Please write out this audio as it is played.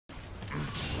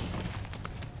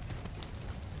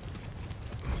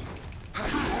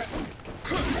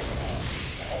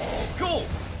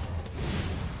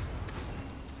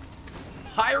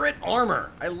pirate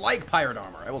armor. I like pirate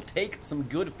armor. I will take some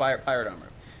good pirate armor.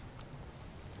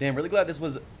 Damn, really glad this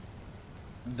was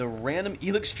the random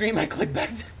Elix stream I clicked back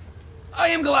then. I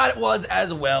am glad it was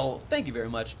as well. Thank you very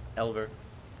much, Elver.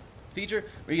 Feature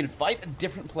where you can fight a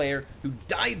different player who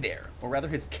died there, or rather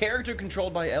his character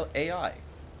controlled by AI.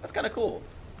 That's kind of cool.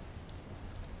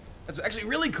 That's actually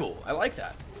really cool. I like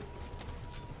that.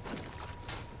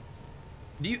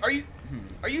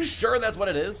 Are you sure that's what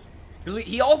it is? Because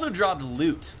he also dropped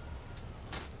loot.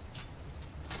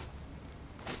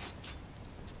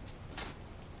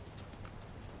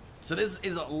 So this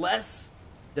is a less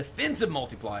defensive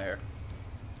multiplayer,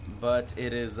 but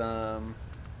it is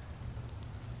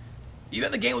you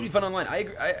bet the game would be fun online. I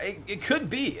agree. It could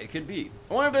be. It could be.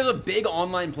 I wonder if there's a big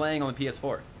online playing on the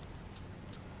PS4.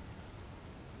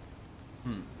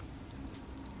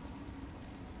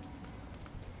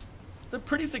 It's a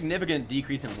pretty significant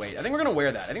decrease in weight. I think we're gonna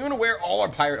wear that. I think we're gonna wear all our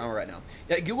pirate armor right now.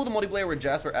 Yeah, Google the multiplayer where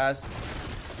Jasper asked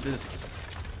this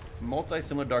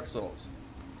multi-similar Dark Souls.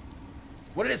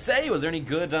 What did it say? Was there any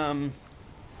good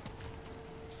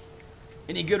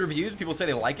reviews? People say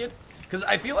they like it? Because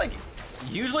I feel like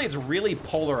usually it's really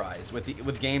polarized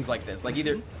with games like this. Like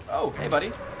either, oh, hey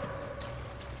buddy.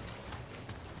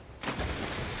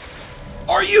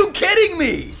 Are you kidding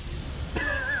me?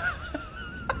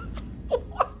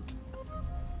 What?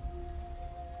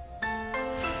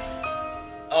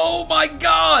 Oh my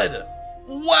god!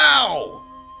 Wow!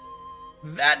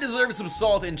 That deserves some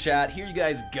salt in chat. Here you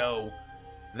guys go.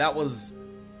 That was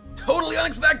totally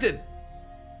unexpected.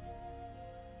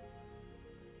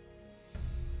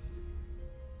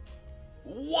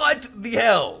 What the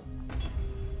hell?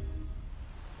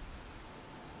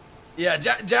 Yeah,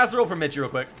 Jasper will permit you real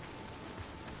quick.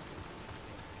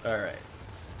 Alright.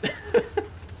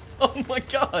 Oh my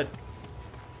god.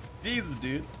 Jesus,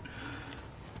 dude.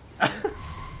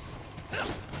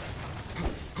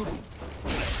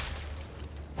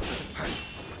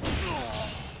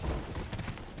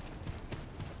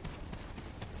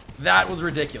 That was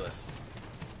ridiculous.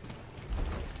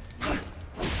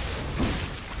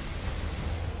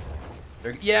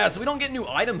 Yeah, so we don't get new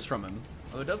items from him.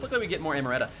 Although it does look like we get more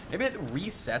Amaretta. Maybe it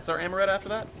resets our Amaretta after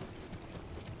that?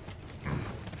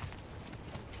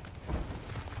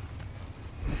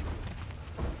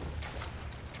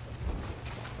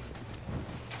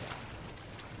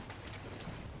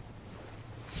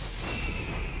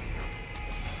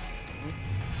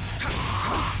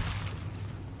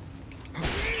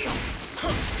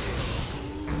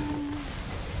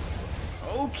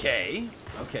 Okay,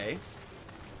 okay.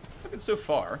 Looking so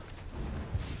far.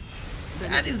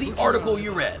 That is the article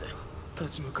you read.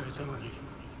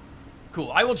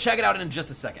 Cool, I will check it out in just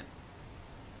a second.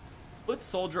 Foot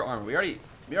soldier armor. We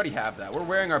already have that. We're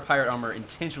wearing our pirate armor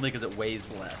intentionally because it weighs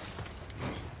less.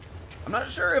 I'm not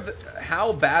sure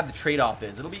how bad the trade-off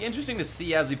is. It'll be interesting to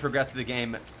see as we progress through the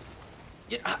game.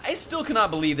 I still cannot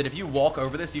believe that if you walk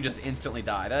over this, you just instantly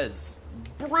die. That is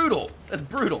brutal. That's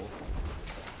brutal.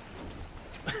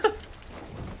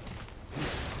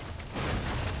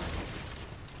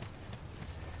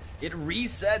 It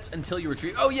resets until you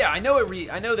retrieve. Oh yeah, I know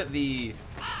it. I know that the.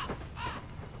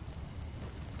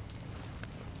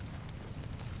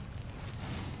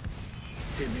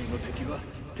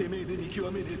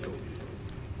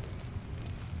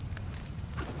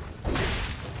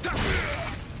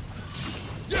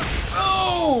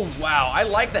 Oh wow! I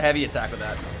like the heavy attack with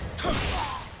that.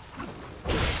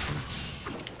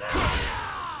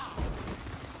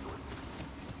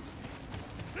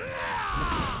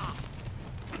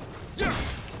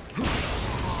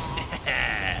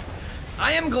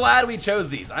 I am glad we chose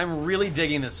these. I'm really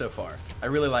digging this so far. I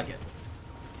really like it.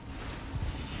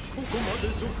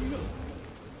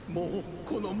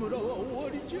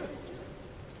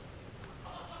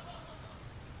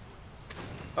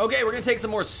 Okay, we're gonna take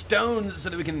some more stones so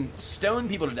that we can stone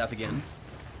people to death again.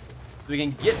 So we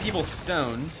can get people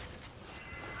stoned.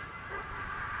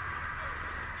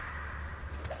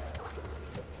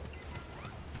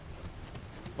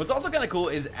 What's also kind of cool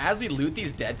is as we loot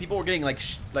these dead people, we're getting like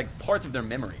parts of their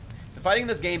memory. The fighting in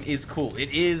this game is cool. It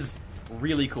is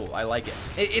really cool. I like it.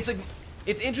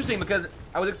 It's interesting because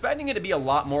I was expecting it to be a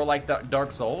lot more like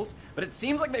Dark Souls, but it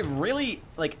seems like they've really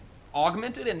like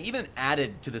augmented and even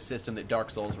added to the system that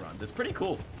Dark Souls runs. It's pretty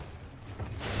cool.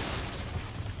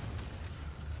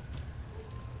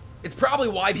 It's probably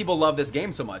why people love this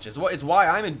game so much. It's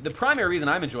why the primary reason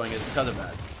I'm enjoying it is because of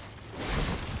that.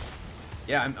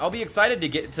 Yeah, I'll be excited to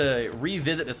get to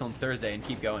revisit this on Thursday and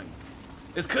keep going.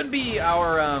 This could be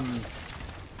our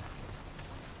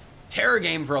terror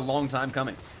game for a long time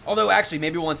coming. Although, actually,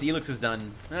 maybe once Elix is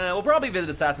done, we'll probably visit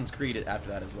Assassin's Creed after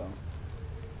that as well.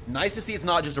 Nice to see it's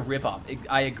not just a ripoff.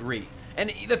 I agree.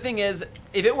 And the thing is,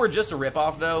 if it were just a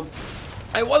ripoff, though,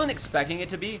 I wasn't expecting it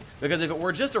to be, because if it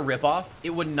were just a ripoff,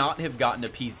 it would not have gotten a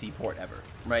PC port ever,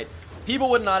 right? People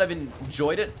would not have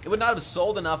enjoyed it. It would not have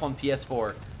sold enough on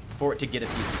PS4 for it to get a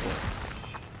PC port.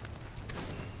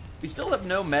 We still have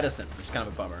no medicine, which is kind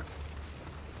of a bummer.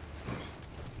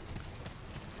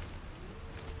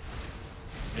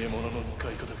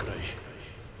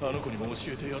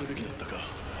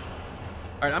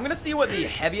 Alright, I'm gonna see what the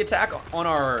heavy attack on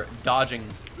our dodging.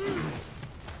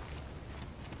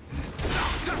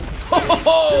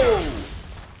 Oh!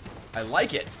 I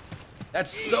like it.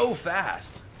 That's so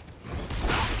fast.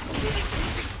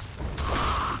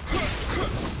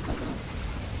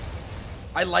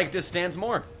 I like this stance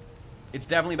more. It's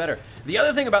definitely better. The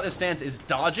other thing about this stance is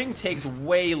dodging takes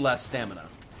way less stamina.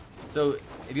 So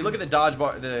if you look at the dodge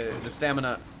bar, the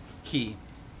stamina key,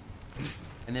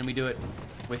 and then we do it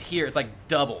with here, it's like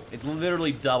double. It's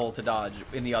literally double to dodge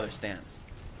in the other stance.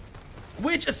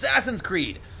 Which Assassin's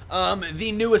Creed?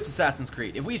 The newest Assassin's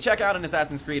Creed. If we check out an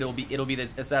Assassin's Creed, it'll be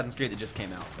this Assassin's Creed that just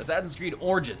came out. Assassin's Creed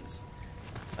Origins.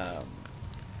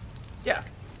 Yeah.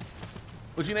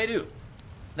 Which we may do.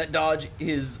 That dodge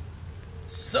is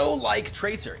so like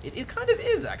Tracer. It kind of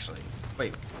is, actually.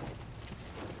 Wait.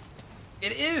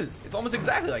 It is. It's almost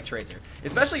exactly like Tracer.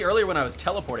 Especially earlier when I was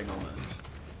teleporting almost.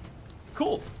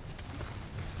 Cool.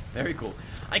 Very cool.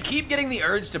 I keep getting the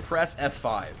urge to press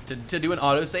F5 to do an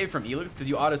autosave from Elix, because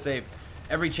you autosave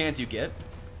every chance you get.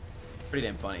 Pretty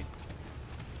damn funny.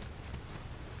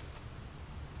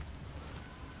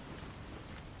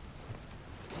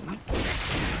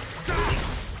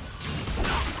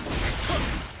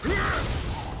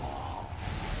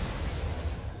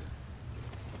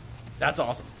 That's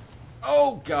awesome.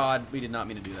 Oh god, we did not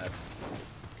mean to do that.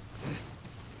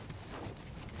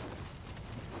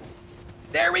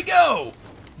 There we go!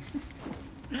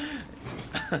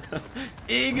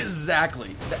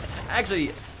 Exactly.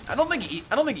 Actually, I don't think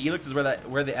Elix is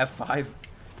where the F5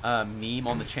 meme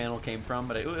on the channel came from,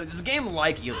 but it's a game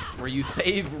like Elix where you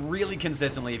save really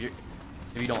consistently if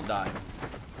you don't die.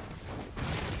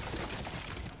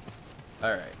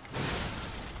 All right.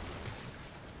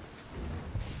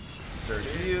 Search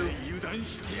view.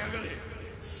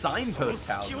 Signpost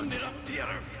talisman.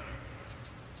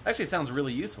 Actually, it sounds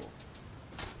really useful.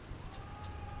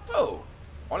 Oh.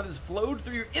 Water has flowed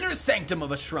through your inner sanctum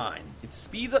of a shrine. It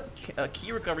speeds up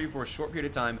key recovery for a short period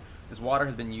of time. This water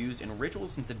has been used in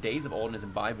rituals since the days of old and is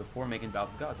imbibed before making vows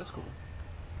with gods. That's cool.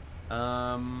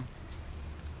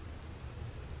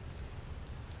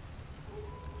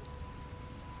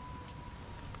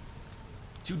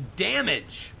 To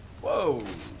damage. Whoa.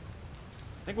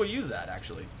 I think we'll use that,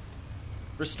 actually.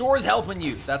 Restores health when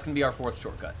used. That's going to be our fourth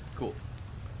shortcut. Cool.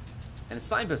 And a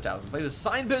signpost talisman. Place a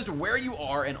signpost where you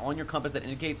are and on your compass that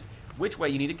indicates which way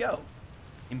you need to go.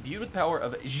 Imbued with the power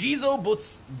of Jizo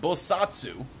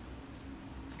Bosatsu.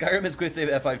 Skyrim is quick save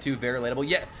F5-2, very relatable.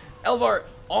 Yeah, Elvar,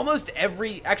 almost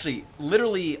every, actually,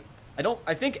 literally,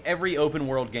 I think every open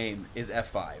world game is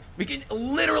F5. We can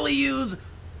literally use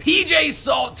PJ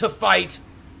Salt to fight.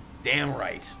 Damn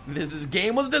right. This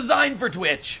game was designed for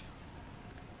Twitch.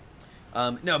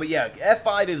 No, but yeah,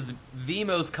 F5 is the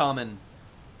most common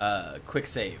quick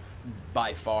save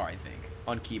by far, I think,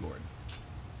 on keyboard.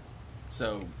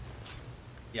 So,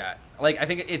 yeah, like I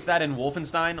think it's that in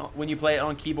Wolfenstein when you play it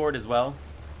on keyboard as well.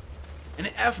 And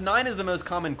F9 is the most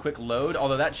common quick load,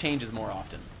 although that changes more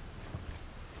often.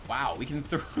 Wow, we can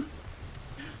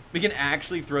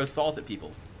actually throw salt at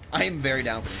people. I am very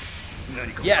down for this.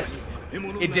 Yes,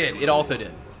 it did. It also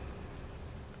did.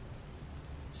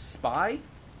 Spy?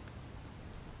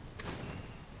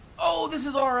 Oh, this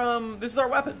is our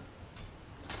weapon.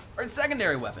 Our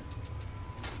secondary weapon.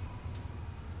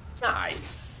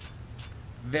 Nice.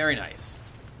 Very nice.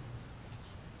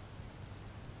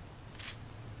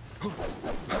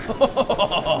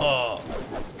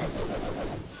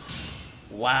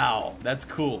 Wow, that's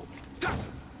cool.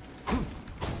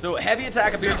 So heavy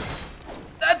attack appears.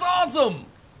 That's awesome.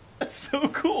 That's so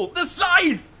cool. The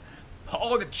scythe.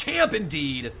 Oh, the champ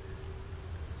indeed.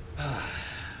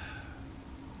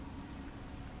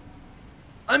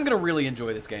 I'm gonna really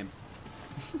enjoy this game.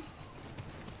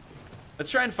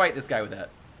 Let's try and fight this guy with that.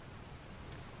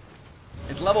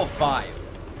 It's level 5.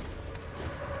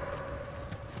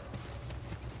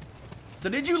 So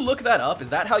did you look that up? Is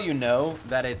that how you know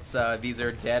that it's these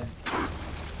are dead?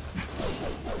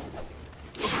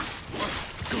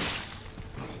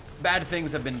 Bad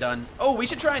things have been done. Oh, we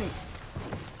should try and...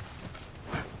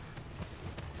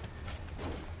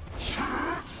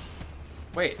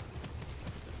 Wait.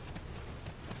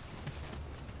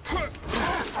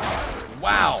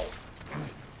 Wow.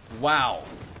 Wow.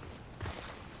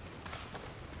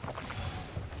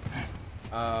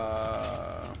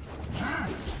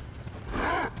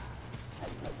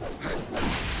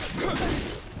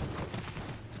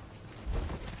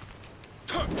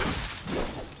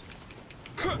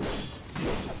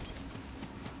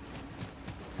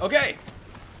 Okay.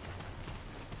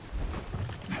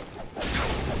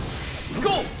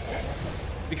 Cool.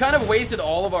 We kind of wasted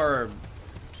all of our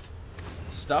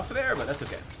stuff there, but that's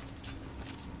okay.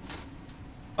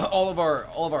 All of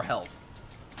our health.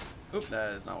 Oop,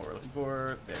 that is not what we're looking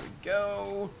for. There we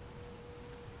go.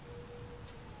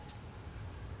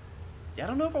 Yeah, I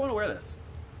don't know if I want to wear this.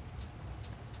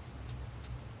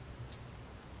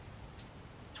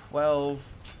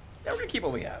 12. Yeah, we're gonna keep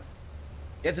what we have.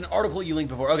 It's an article you linked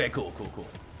before. Okay, cool, cool, cool.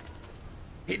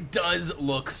 It does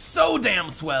look so damn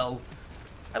swell.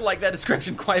 I like that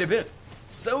description quite a bit.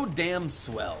 So damn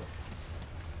swell.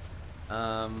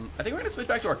 I think we're gonna switch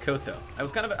back to our coat though. I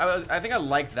think I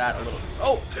liked that a little.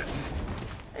 Oh,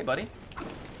 hey buddy.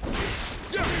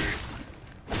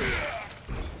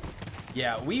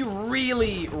 Yeah, we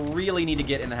really, really need to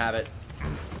get in the habit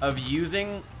of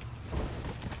using.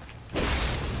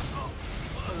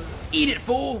 Eat it,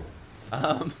 fool.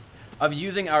 Of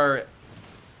using our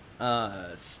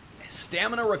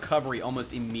stamina recovery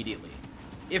almost immediately.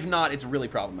 If not, it's really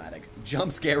problematic.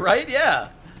 Jump scare, right? Yeah.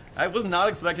 I was not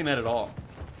expecting that at all.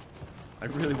 I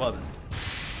really wasn't.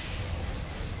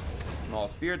 Small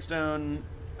spirit stone.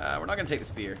 We're not gonna take the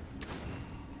spear.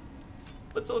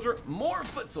 Foot soldier, more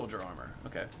foot soldier armor.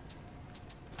 Okay.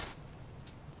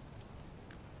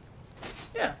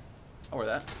 Yeah, I'll wear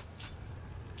that.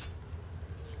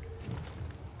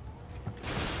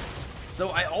 So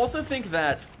I also think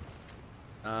that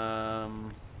the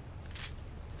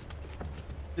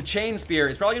chain spear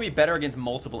is probably gonna be better against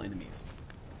multiple enemies.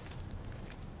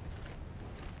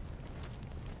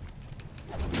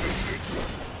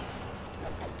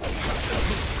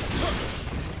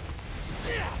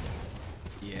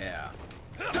 Yeah.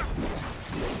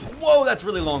 Whoa, that's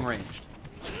really long ranged.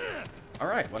 All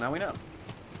right, well now we know.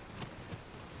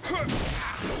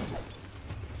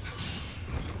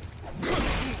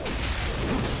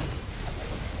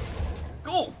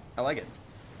 Cool. I like it.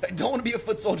 I don't want to be a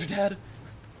foot soldier, Dad.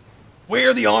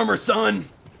 Wear the armor, son.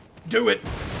 Do it.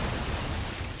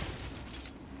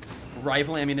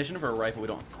 Rifle ammunition for a rifle. We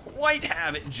don't quite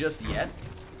have it just yet.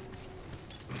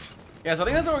 Yeah, so I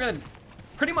think that's what we're going to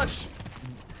pretty much,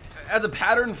 as a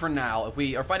pattern for now, if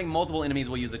we are fighting multiple enemies,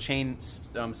 we'll use the chain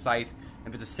scythe. And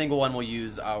if it's a single one, we'll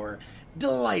use our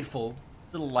delightful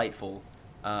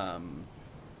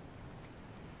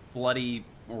bloody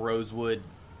rosewood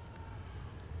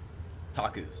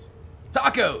tacos.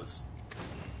 Tacos!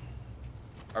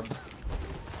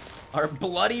 Our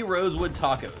bloody rosewood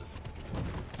tacos.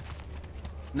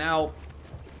 Now,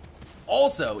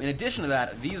 also, in addition to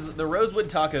that, the rosewood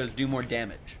tacos do more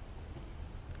damage.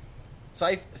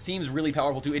 Scythe seems really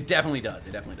powerful too. It definitely does.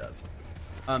 It definitely does.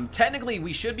 Technically,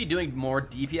 we should be doing more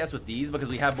DPS with these because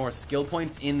we have more skill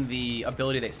points in the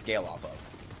ability they scale off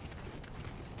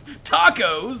of.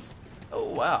 Tacos! Oh,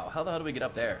 wow. How the hell do we get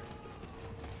up there?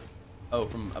 Oh,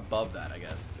 from above that, I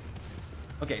guess.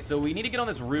 Okay, so we need to get on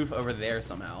this roof over there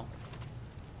somehow.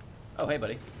 Oh, hey,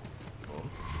 buddy.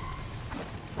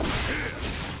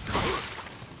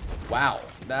 Wow.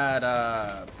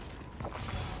 That,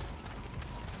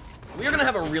 we are gonna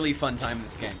have a really fun time in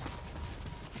this game.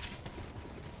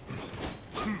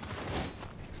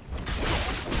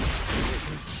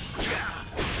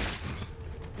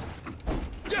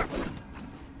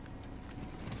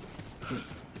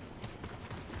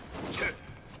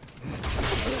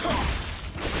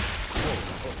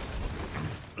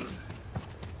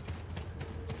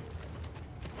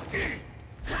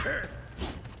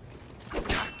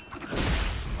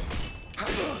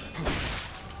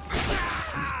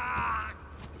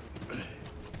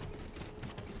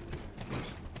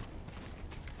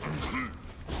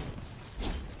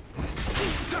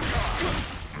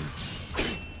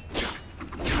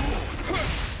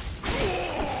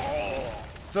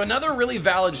 So another really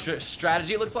valid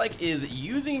strategy, it looks like, is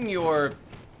using your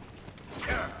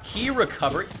key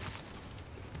recovery.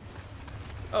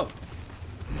 Oh.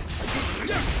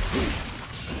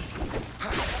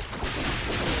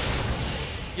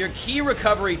 Your key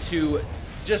recovery to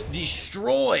just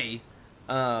destroy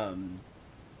the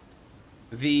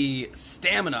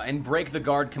stamina and break the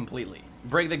guard completely.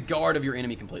 Break the guard of your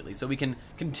enemy completely. So we can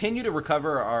continue to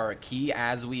recover our key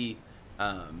as we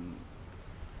let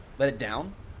it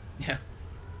down. Yeah.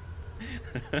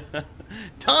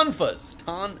 Tonfas.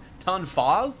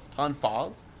 Tonfas?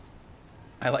 Tonfas?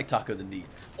 I like tacos indeed.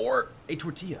 Or a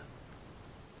tortilla.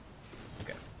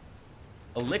 Okay.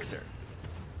 Elixir.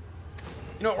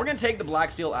 You know what, we're going to take the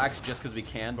black steel axe just because we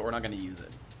can, but we're not going to use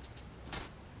it.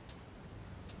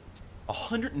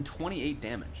 128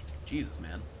 damage. Jesus,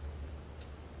 man.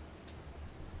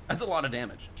 That's a lot of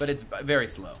damage, but it's very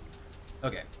slow.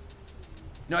 Okay.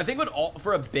 No, I think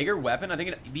for a bigger weapon, I think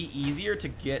it'd be easier to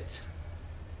get...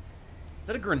 Is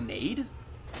that a grenade?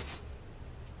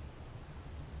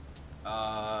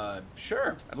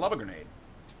 Sure. I'd love a grenade.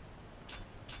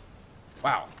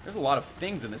 Wow, there's a lot of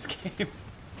things in this game.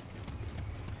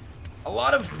 A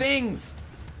lot of things!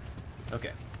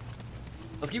 Okay.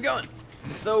 Let's keep going.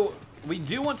 So, we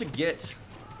do want to get...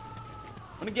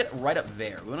 I want to get right up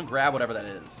there. We want to grab whatever that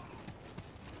is.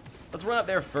 Let's run up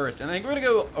there first. And I think we're going to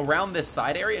go around this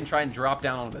side area and try and drop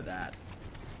down onto that.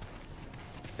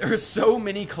 There are so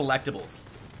many collectibles.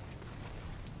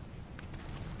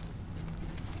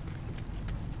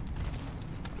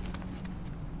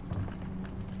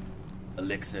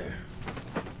 Elixir.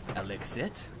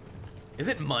 Elixit? Is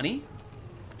it money?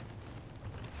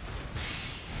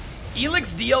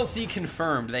 Elix DLC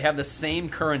confirmed. They have the same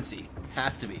currency.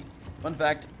 Has to be. Fun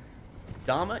fact,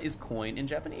 Dama is coin in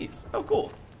Japanese. Oh,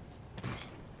 cool.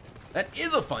 That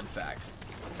is a fun fact.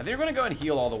 I think we're going to go and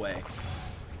heal all the way.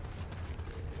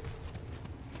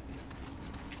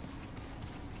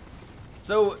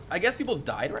 So, I guess people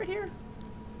died right here?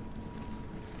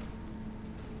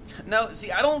 No,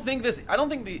 see, I don't think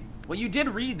well, you did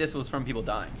read this was from people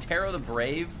dying. Taro the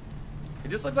Brave. It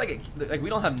just looks like we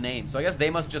don't have names, so I guess they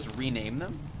must just rename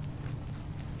them.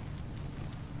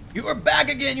 You are back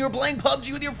again. You were playing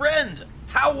PUBG with your friend.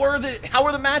 How were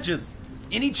the matches?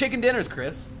 Any chicken dinners,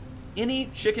 Chris? Any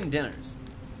chicken dinners?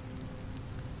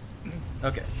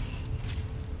 Okay.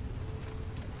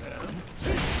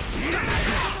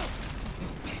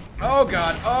 Oh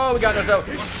god. Oh, we got ourselves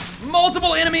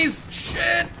multiple enemies.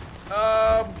 Shit.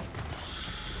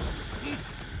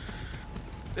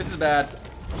 This is bad.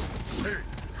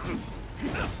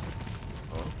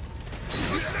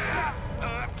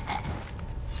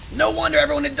 No wonder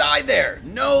everyone had died there.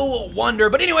 No wonder.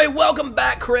 But anyway, welcome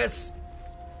back, Chris.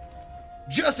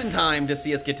 Just in time to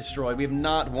see us get destroyed. We have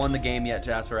not won the game yet,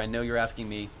 Jasper. I know you're asking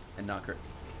me, and not Chris.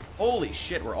 Holy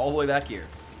shit, we're all the way back here.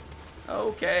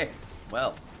 Okay,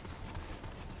 well.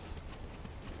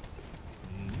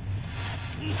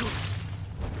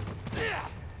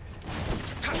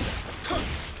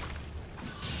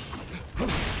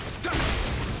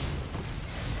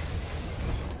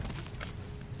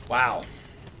 Wow.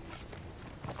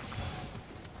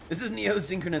 This is Nioh's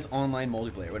synchronous online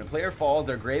multiplayer. When a player falls,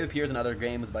 their grave appears in other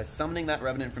games. By summoning that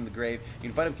revenant from the grave, you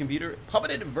can find a computer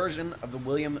puppeted version of the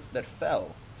William that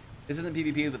fell. This isn't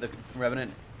PvP, but the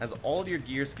revenant has all of your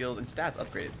gear, skills, and stats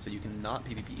upgraded, so you can not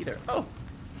PvP either. Oh.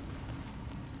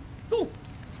 Cool.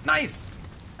 Nice.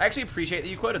 I actually appreciate that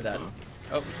you quoted that.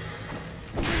 Oh.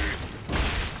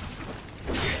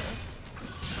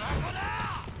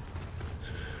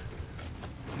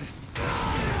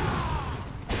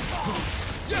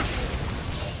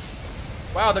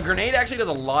 Wow, the grenade actually does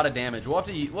a lot of damage. We'll have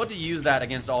to use that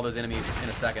against all those enemies in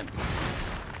a second.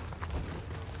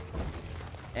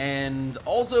 And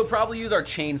also probably use our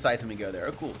chain scythe when we go there.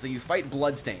 Oh, cool. So you fight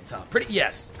bloodstains, huh?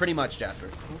 Yes, pretty much, Jasper.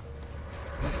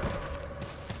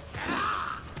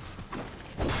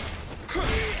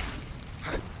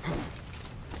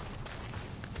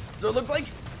 So it looks like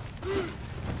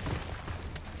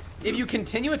if you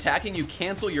continue attacking, you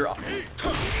cancel your...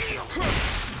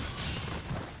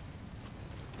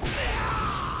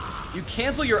 You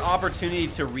cancel your opportunity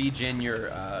to regen your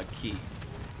key.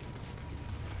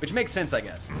 Which makes sense, I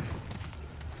guess.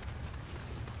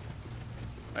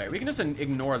 Alright, we can just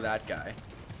ignore that guy.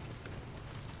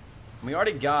 And we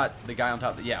already got the guy on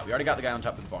top of the... Yeah, we already got the guy on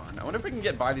top of the barn. I wonder if we can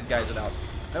get by these guys without...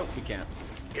 Nope, we can't.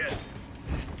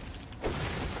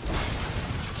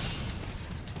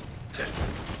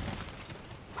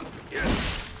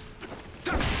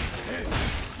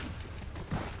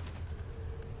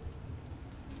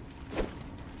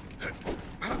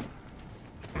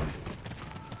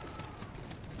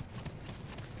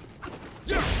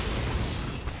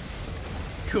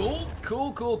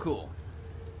 Cool.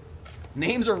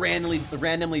 Names are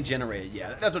randomly generated.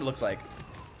 Yeah, that's what it looks like.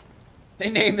 They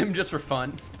name them just for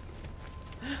fun.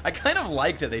 I kind of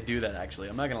like that they do that, actually.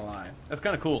 I'm not gonna lie. That's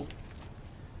kind of cool.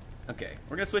 Okay,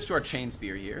 we're gonna switch to our chain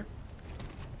spear here.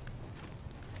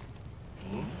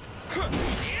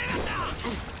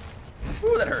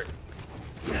 Ooh, that hurt.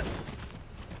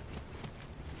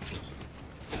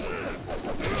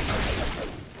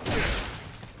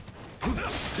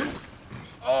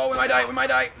 Oh, we might die, we might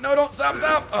die. No, don't stop,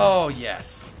 stop. Oh,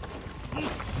 yes.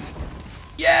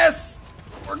 Yes!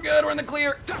 We're good, we're in the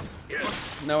clear.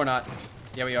 No, we're not.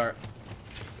 Yeah, we are.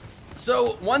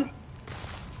 So, one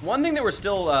thing that we're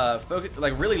still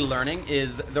really learning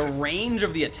is the range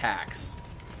of the attacks.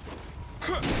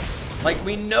 Like,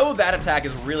 we know that attack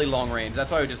is really long range.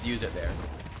 That's why we just used it there.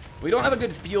 We don't have a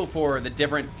good feel for the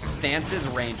different stances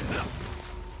ranges.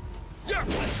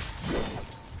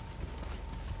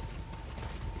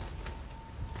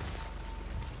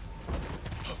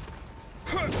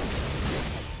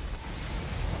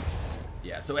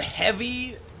 Yeah, so a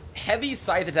heavy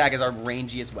scythe attack is our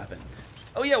rangiest weapon.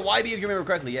 Oh yeah, YB, if you remember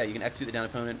correctly, yeah, you can execute the down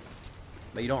opponent,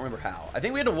 but you don't remember how. I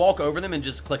think we had to walk over them and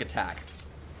just click attack.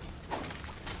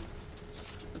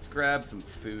 Let's grab some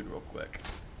food real quick.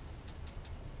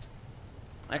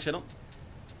 Actually, I don't.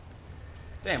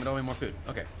 Damn, I don't have any more food.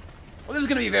 Okay. Well, this is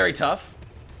gonna be very tough.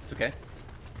 It's okay.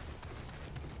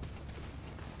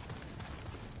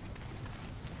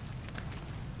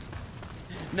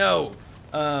 No,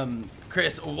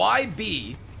 Chris,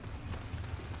 YB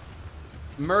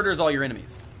murders all your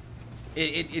enemies.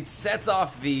 It sets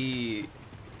off the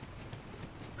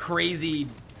crazy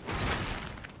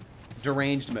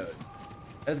deranged mode.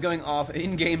 That's going off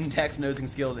in-game text nosing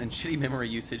skills and shitty memory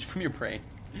usage from your brain.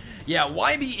 Yeah,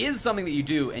 YB is something that you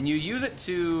do, and you use it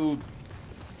to...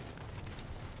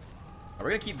 We're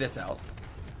gonna keep this out.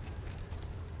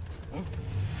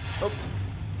 Oh.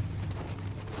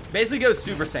 Basically goes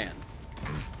Super Saiyan.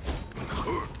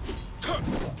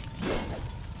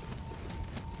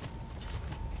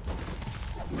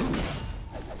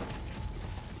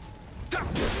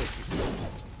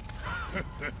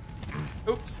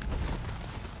 Oops.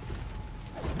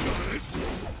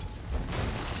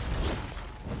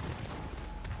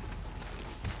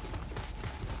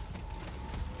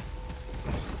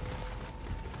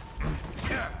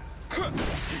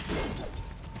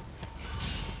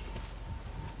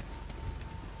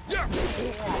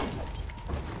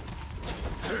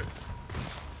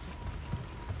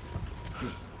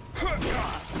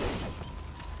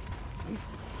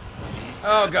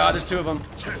 Oh god, there's two of them.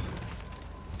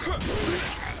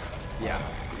 Yeah,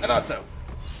 I thought so.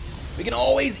 We can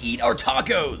always eat our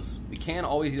tacos. We can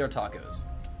always eat our tacos.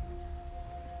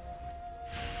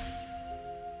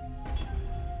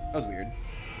 That was weird.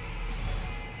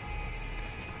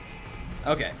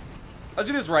 Okay. Let's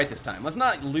do this right this time. Let's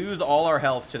not lose all our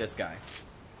health to this guy.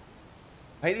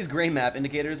 I hate these gray map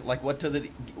indicators. Like, what does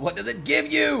it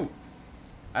give you?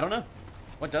 I don't know.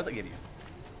 What does it give you?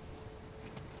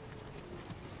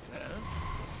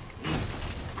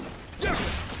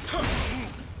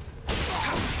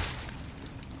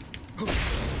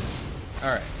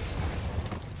 Alright.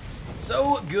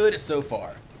 So good so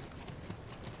far.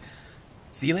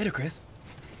 See you later, Chris.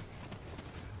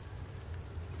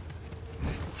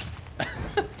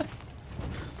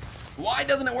 Why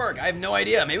doesn't it work? I have no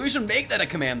idea. Maybe we should make that a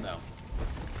command, though.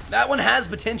 That one has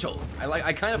potential.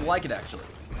 I kind of like it, actually.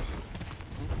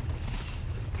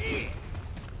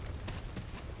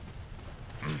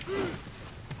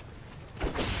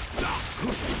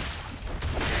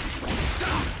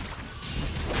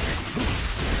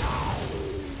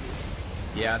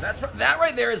 Yeah, that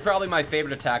right there is probably my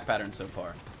favorite attack pattern so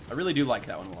far. I really do like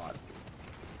that one a lot.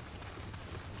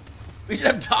 We should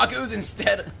have tacos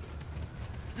instead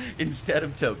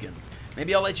of tokens.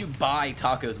 Maybe I'll let you buy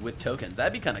tacos with tokens.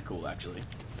 That'd be kind of cool, actually.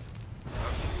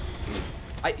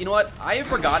 You know what? I have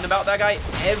forgotten about that guy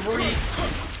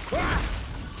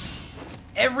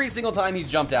every single time he's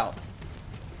jumped out.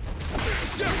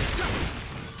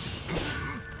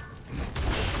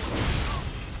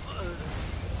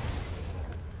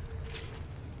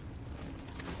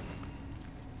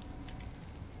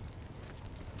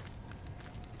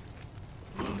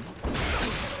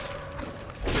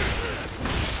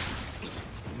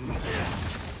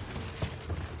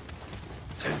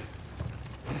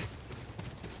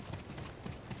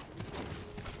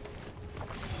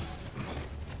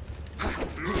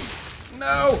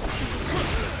 No!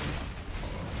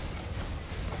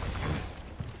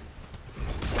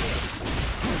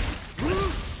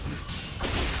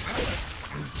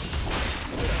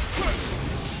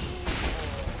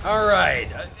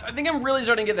 Alright, I think I'm really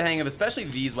starting to get the hang of especially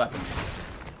these weapons.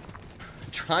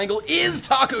 Triangle is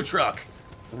taco truck!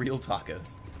 Real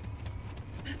tacos.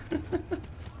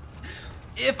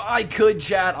 If I could,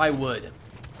 chat, I would.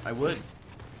 I would.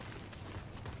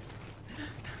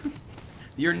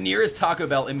 Your nearest Taco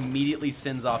Bell immediately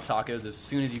sends off tacos as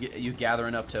soon as you gather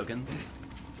enough tokens.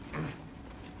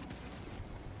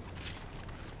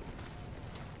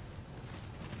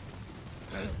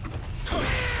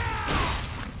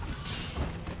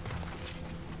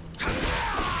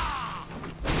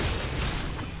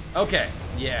 Okay,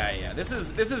 yeah. This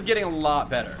is getting a lot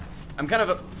better. I'm kind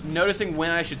of noticing when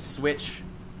I should switch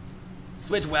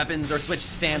weapons, or switch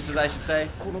stances, I should say.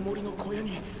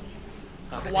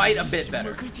 Quite a bit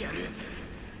better.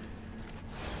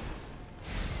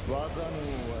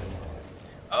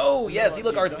 Oh, yeah, see,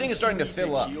 look, our thing is starting to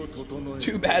fill up.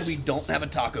 Too bad we don't have a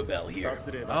Taco Bell here.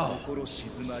 Oh.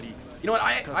 You know what,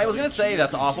 I was going to say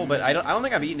that's awful, but I don't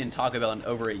think I've eaten in Taco Bell in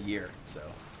over a year, so.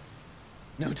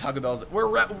 No Taco Bells.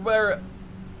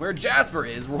 Where Jasper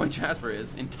is, Roy Jasper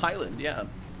is, in Thailand, yeah.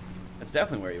 That's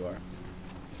definitely where you are.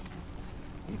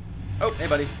 Oh, hey,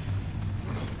 buddy.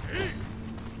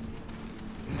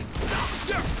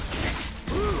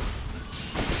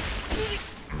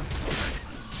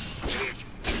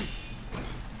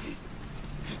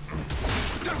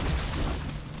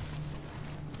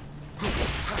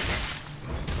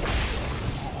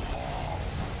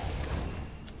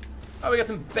 Oh, we got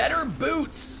some better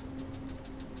boots.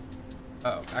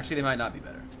 Oh, actually, they might not be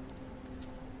better.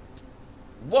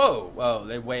 Whoa, whoa,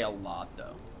 they weigh a lot,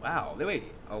 though. Wow, they weigh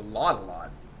a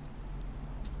lot.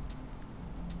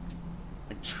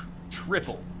 Like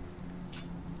triple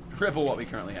what we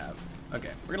currently have.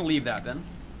 Okay, we're gonna leave that then.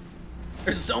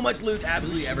 There's so much loot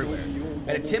absolutely everywhere.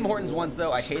 At a Tim Hortons once,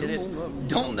 though, I hated it.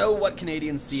 Don't know what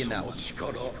Canadians see in that one.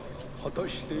 I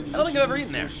don't think I've ever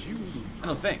eaten there. I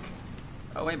don't think.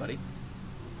 Oh, hey, buddy.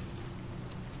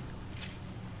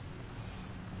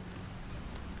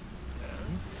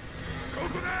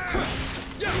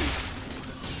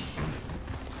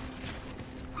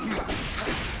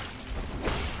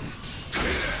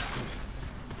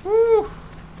 Woo.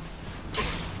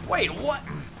 Wait, what?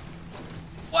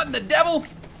 What in the devil?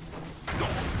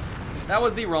 That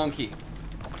was the wrong key.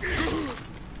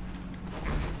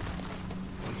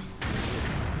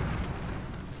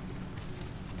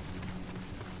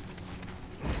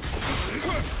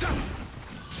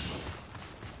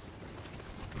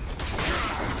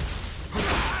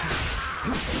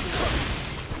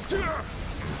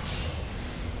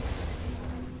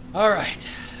 All right,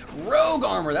 rogue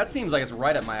armor. That seems like it's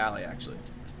right up my alley, actually.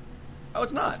 Oh,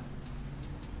 it's not.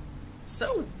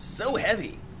 So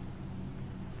heavy.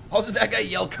 Also, that guy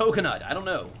yelled coconut. I don't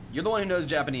know. You're the one who knows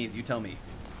Japanese. You tell me.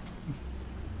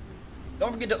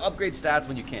 Don't forget to upgrade stats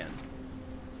when you can.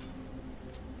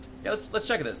 Yeah, let's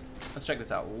check this. Let's check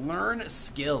this out. Learn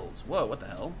skills. Whoa, what the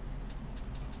hell?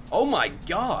 Oh my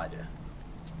god.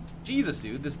 Jesus,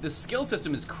 dude. This skill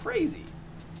system is crazy.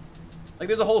 Like,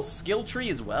 there's a whole skill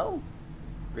tree as well?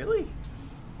 Really?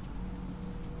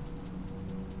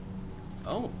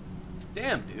 Oh.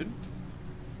 Damn, dude.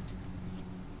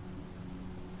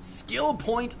 Skill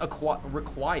point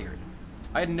required.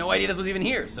 I had no idea this was even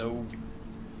here, so...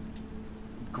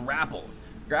 Grapple.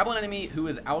 Grapple an enemy who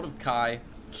is out of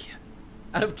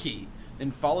key,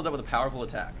 then follows up with a powerful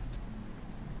attack.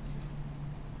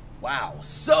 Wow.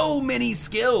 So many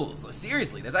skills!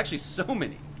 Seriously, there's actually so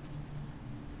many.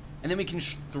 And then we can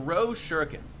throw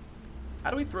shuriken. How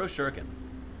do we throw shuriken?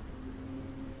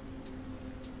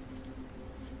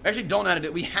 I actually don't know how to do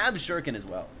it. We have shuriken as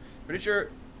well. Pretty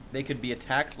sure they could be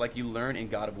attacks like you learn in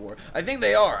God of War. I think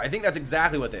they are. I think that's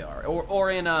exactly what they are. Or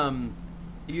in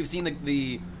if you've seen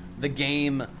the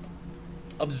game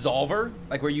Absolver,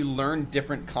 like where you learn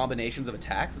different combinations of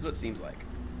attacks. That's what it seems like.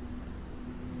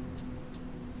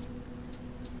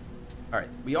 All right,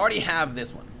 we already have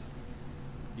this one.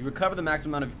 You recover the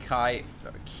maximum amount of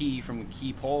ki from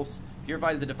Ki Pulse.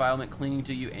 Purifies the defilement clinging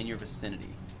to you and your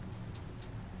vicinity.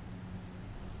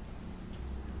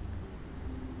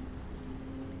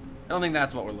 I don't think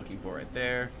that's what we're looking for right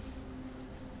there.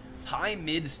 High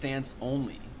mid stance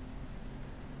only.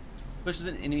 Pushes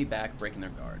an enemy back, breaking their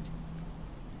guard.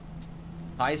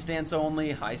 High stance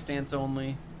only, high stance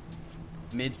only.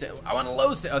 Mid stance. I want a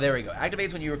low stance. Oh, there we go.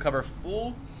 Activates when you recover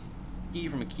full ki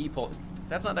from a Ki Pulse. So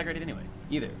that's not that great anyway,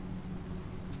 either.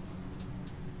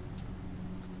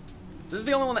 This is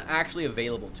the only one that's actually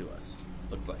available to us,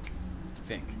 looks like. I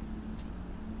think.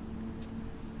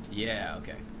 Yeah,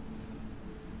 okay.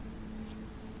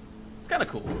 It's kind of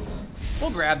cool.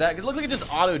 We'll grab that. It looks like it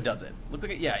just auto does it. Looks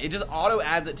like it just auto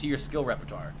adds it to your skill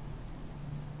repertoire.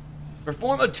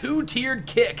 Perform a 2-tiered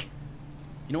kick.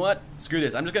 You know what? Screw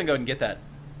this. I'm just gonna go ahead and get that.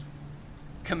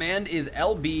 Command is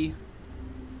LB.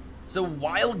 So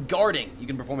while guarding, you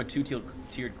can perform a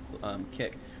 2-tiered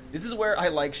kick. This is where I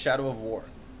like Shadow of War.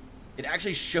 It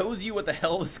actually shows you what the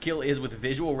hell the skill is with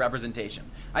visual representation.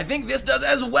 I think this does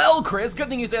as well, Chris. Good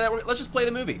thing you say that. Let's just play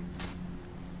the movie.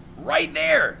 Right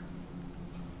there.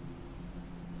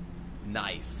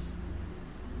 Nice.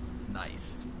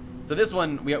 Nice. So this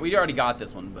one, we already got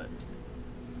this one, but...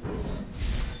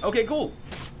 Okay, cool.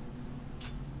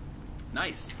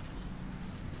 Nice.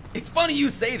 It's funny you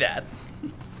say that.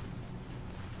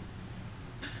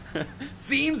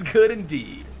 Seems good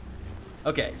indeed.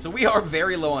 Okay, so we are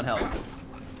very low on health.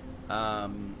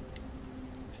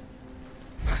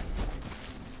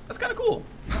 That's kind of cool.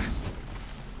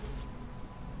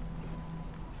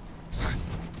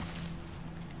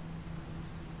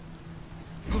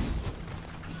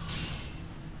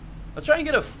 Let's try and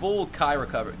get a full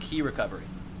key recovery.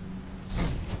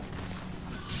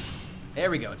 There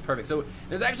we go. It's perfect. So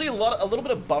there's actually a little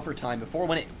bit of buffer time before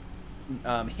when it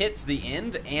hits the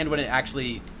end and when it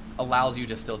actually allows you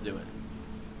to still do it.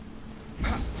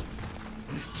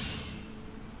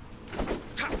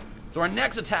 So our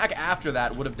next attack after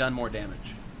that would have done more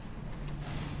damage.